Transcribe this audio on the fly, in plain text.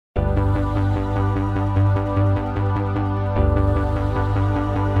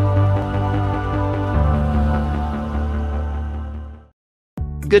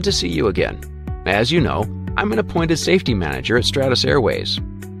Good to see you again. As you know, I'm an appointed safety manager at Stratus Airways.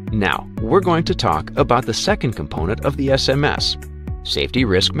 Now, we're going to talk about the second component of the SMS, safety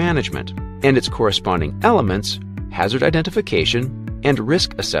risk management, and its corresponding elements, hazard identification, and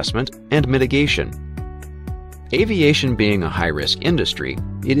risk assessment and mitigation. Aviation being a high-risk industry,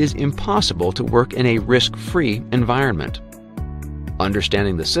 it is impossible to work in a risk-free environment.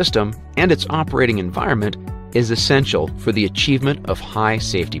 Understanding the system and its operating environment is essential for the achievement of high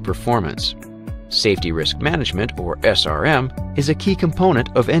safety performance. Safety risk management, or SRM, is a key component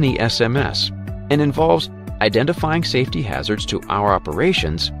of any SMS and involves identifying safety hazards to our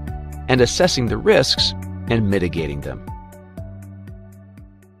operations and assessing the risks and mitigating them.